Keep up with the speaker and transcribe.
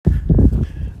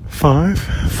5,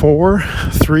 4,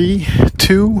 3,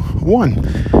 2, 1.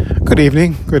 Good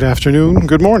evening, good afternoon,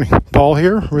 good morning. Paul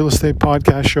here,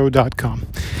 realestatepodcastshow.com.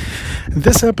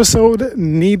 This episode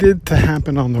needed to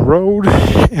happen on the road,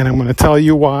 and I'm going to tell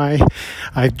you why.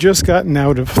 I've just gotten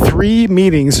out of 3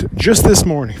 meetings just this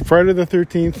morning, Friday the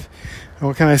 13th.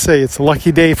 What can I say? It's a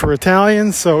lucky day for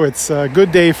Italians, so it's a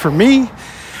good day for me.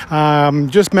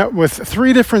 Just met with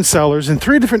 3 different sellers in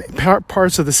 3 different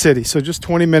parts of the city. So just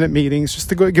 20-minute meetings, just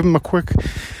to go give them a quick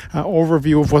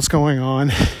overview of what's going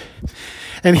on.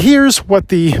 And here's what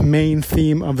the main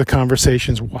theme of the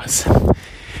conversations was.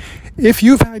 If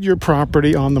you've had your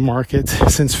property on the market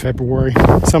since February,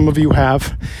 some of you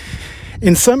have,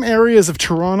 in some areas of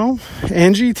Toronto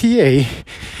and GTA,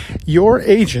 your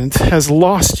agent has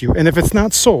lost you. And if it's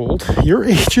not sold, your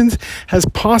agent has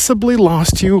possibly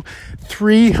lost you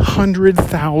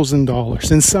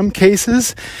 $300,000. In some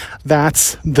cases,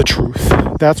 that's the truth.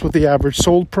 That's what the average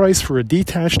sold price for a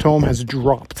detached home has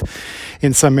dropped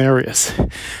in some areas.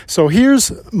 So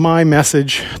here's my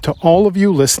message to all of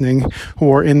you listening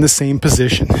who are in the same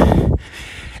position.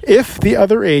 If the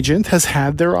other agent has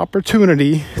had their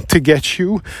opportunity to get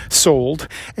you sold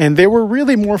and they were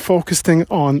really more focusing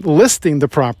on listing the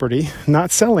property,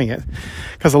 not selling it,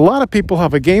 because a lot of people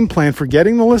have a game plan for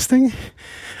getting the listing.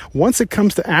 Once it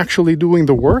comes to actually doing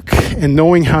the work and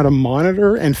knowing how to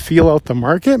monitor and feel out the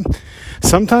market,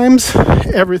 sometimes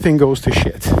everything goes to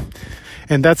shit.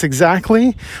 And that's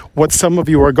exactly what some of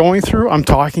you are going through. I'm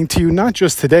talking to you not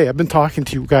just today. I've been talking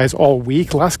to you guys all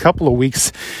week, last couple of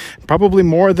weeks, probably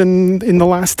more than in the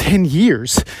last 10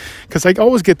 years. Because I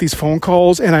always get these phone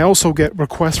calls and I also get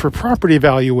requests for property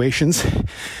evaluations.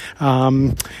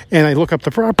 And I look up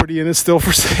the property and it's still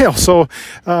for sale. So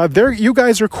you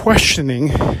guys are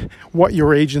questioning what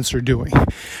your agents are doing.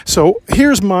 So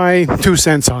here's my 2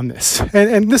 cents on this.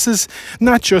 And this is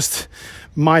not just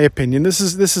my opinion. This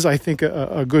is I think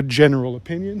a good general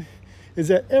opinion, is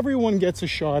that everyone gets a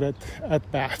shot at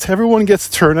bat. Everyone gets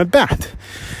a turn at bat.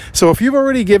 So if you've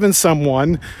already given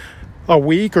someone a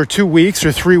week or 2 weeks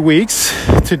or 3 weeks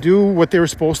to do what they were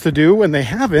supposed to do and they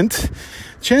haven't,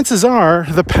 chances are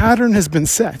the pattern has been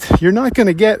set. You're not going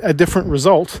to get a different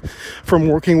result from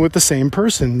working with the same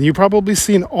person. You've probably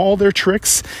seen all their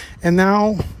tricks and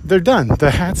now they're done.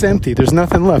 The hat's empty. There's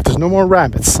nothing left. There's no more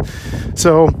rabbits.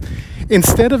 So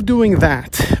instead of doing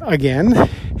that again,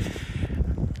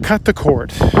 cut the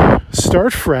cord,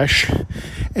 start fresh,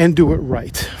 and do it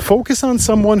right. Focus on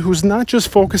someone who's not just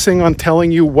focusing on telling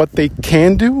you what they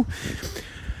can do.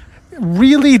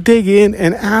 Really dig in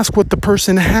and ask what the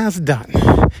person has done.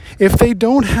 If they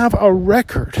don't have a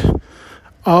record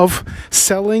of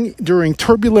selling during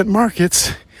turbulent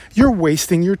markets, you're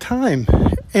wasting your time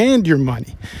and your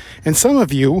money. And some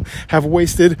of you have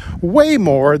wasted way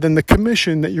more than the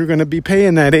commission that you're going to be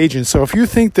paying that agent. So if you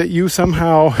think that you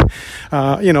somehow,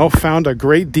 found a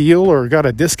great deal or got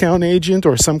a discount agent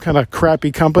or some kind of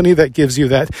crappy company that gives you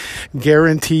that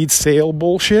guaranteed sale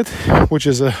bullshit, which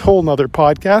is a whole nother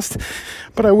podcast,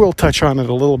 but I will touch on it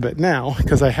a little bit now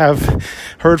because I have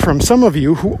heard from some of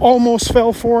you who almost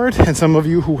fell for it and some of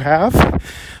you who have.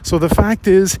 So the fact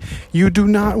is, you do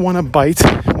not want to bite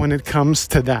when it comes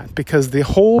to that, because the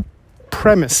whole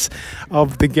premise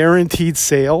of the guaranteed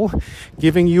sale,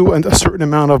 giving you a certain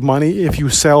amount of money if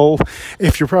your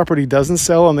property doesn't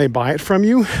sell and they buy it from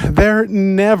you, they're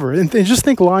never, and just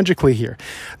think logically here,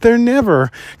 they're never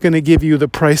going to give you the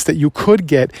price that you could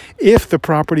get if the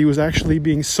property was actually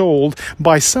being sold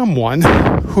by someone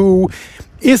who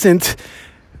isn't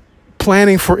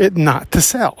planning for it not to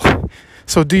sell.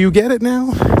 So do you get it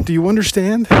now? Do you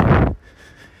understand?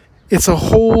 It's a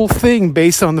whole thing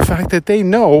based on the fact that they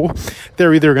know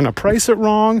they're either going to price it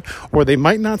wrong or they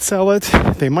might not sell it.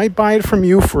 They might buy it from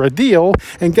you for a deal.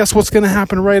 And guess what's going to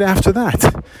happen right after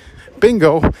that?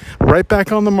 Bingo, right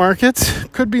back on the market.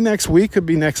 Could be next week, could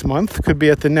be next month, could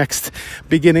be at the next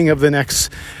beginning of the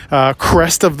next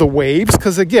crest of the waves.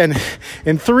 Because again,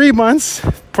 in 3 months,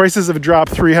 prices have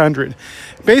dropped 300.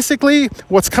 Basically,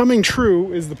 what's coming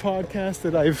true is the podcast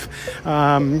that I've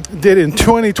did in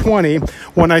 2020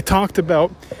 when I talked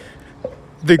about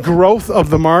the growth of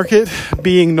the market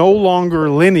being no longer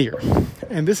linear.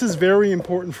 And this is very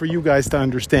important for you guys to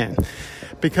understand.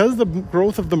 Because the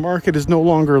growth of the market is no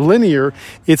longer linear,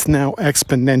 it's now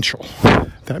exponential.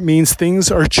 That means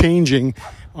things are changing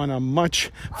on a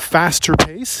much faster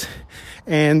pace,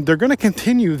 and they're going to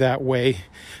continue that way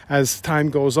as time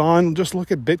goes on. Just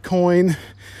look at Bitcoin.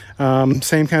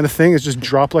 Same kind of thing. It's just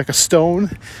dropped like a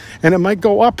stone, and it might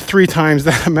go up 3 times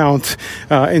that amount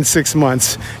in 6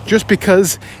 months just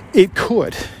because it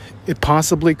could. it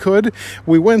possibly could.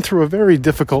 We went through a very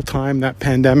difficult time, that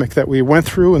pandemic that we went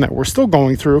through and that we're still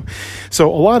going through. So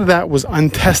a lot of that was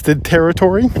untested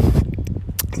territory.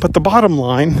 But the bottom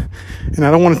line, and I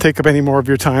don't want to take up any more of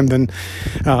your time than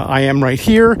I am right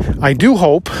here, I do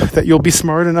hope that you'll be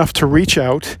smart enough to reach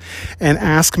out and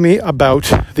ask me about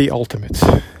the ultimate.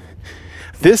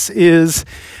 This is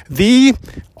the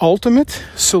ultimate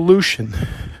solution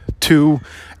to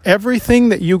everything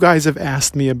that you guys have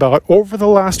asked me about over the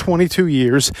last 22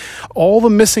 years, all the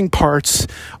missing parts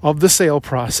of the sale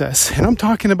process. And I'm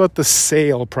talking about the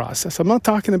sale process. I'm not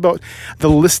talking about the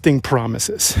listing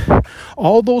promises.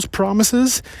 All those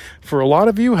promises, for a lot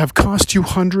of you, have cost you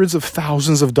hundreds of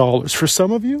thousands of dollars. For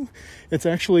some of you, it's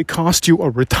actually cost you a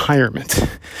retirement.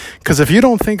 Because if you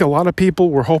don't think a lot of people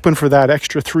were hoping for that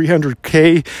extra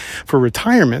 $300K for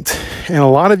retirement, and a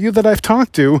lot of you that I've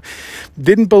talked to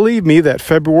didn't believe me that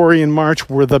February and March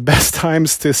were the best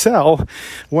times to sell,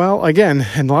 well, again,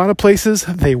 in a lot of places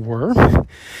they were.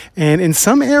 And in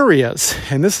some areas,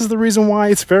 and this is the reason why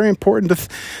it's very important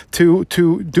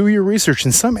to do your research,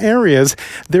 in some areas,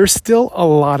 there's still a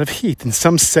lot of heat in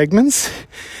some segments.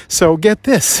 So get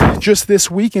this, just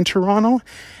this week in Toronto,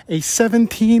 a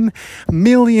 $17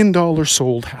 million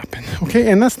sold happened.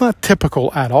 Okay, and that's not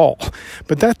typical at all.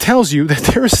 But that tells you that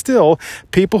there are still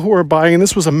people who are buying, and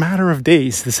this was a matter of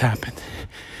days this happened.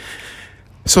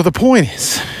 So the point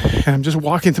is, and I'm just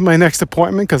walking to my next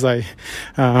appointment because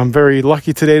I'm very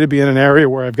lucky today to be in an area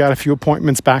where I've got a few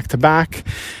appointments back to back,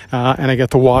 and I get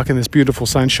to walk in this beautiful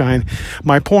sunshine.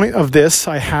 My point of this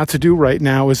I had to do right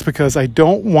now is because I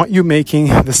don't want you making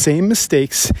the same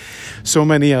mistakes so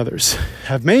many others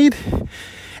have made.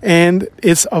 And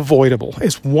it's avoidable.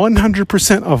 It's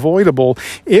 100% avoidable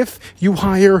if you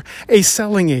hire a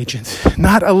selling agent,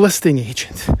 not a listing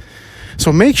agent.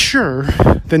 So make sure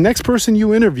the next person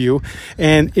you interview,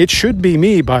 and it should be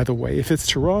me, by the way, if it's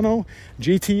Toronto,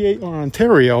 GTA, or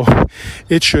Ontario,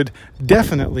 it should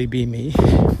definitely be me.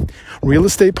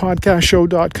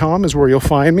 realestatepodcastshow.com is where you'll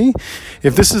find me.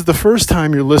 If this is the first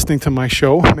time you're listening to my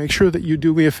show, make sure that you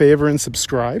do me a favor and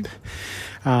subscribe.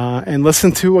 And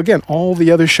listen to, again, all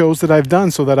the other shows that I've done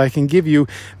so that I can give you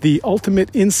the ultimate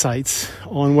insights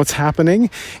on what's happening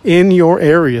in your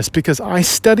areas, because I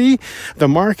study the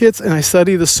markets and I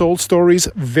study the sold stories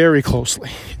very closely.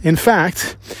 In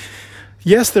fact,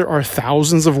 yes, there are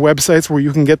thousands of websites where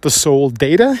you can get the sold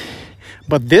data,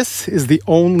 but this is the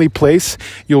only place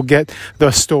you'll get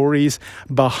the stories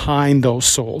behind those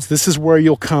solds. This is where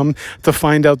you'll come to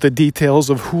find out the details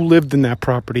of who lived in that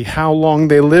property, how long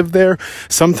they lived there,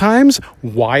 sometimes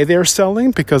why they're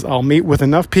selling, because I'll meet with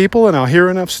enough people and I'll hear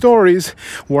enough stories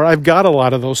where I've got a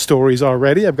lot of those stories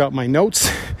already. I've got my notes.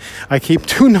 I keep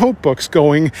 2 notebooks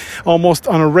going almost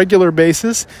on a regular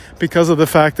basis because of the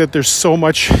fact that there's so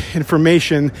much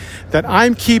information that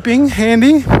I'm keeping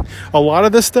handy. A lot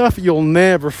of this stuff you'll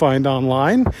never find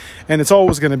online, and it's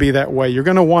always going to be that way. You're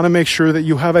going to want to make sure that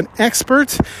you have an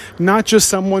expert, not just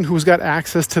someone who's got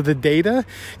access to the data,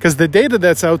 because the data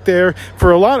that's out there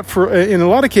in a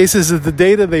lot of cases is the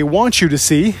data they want you to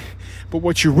see, but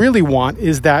what you really want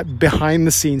is that behind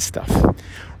the scenes stuff.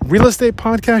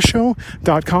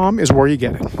 realestatepodcastshow.com is where you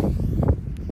get it.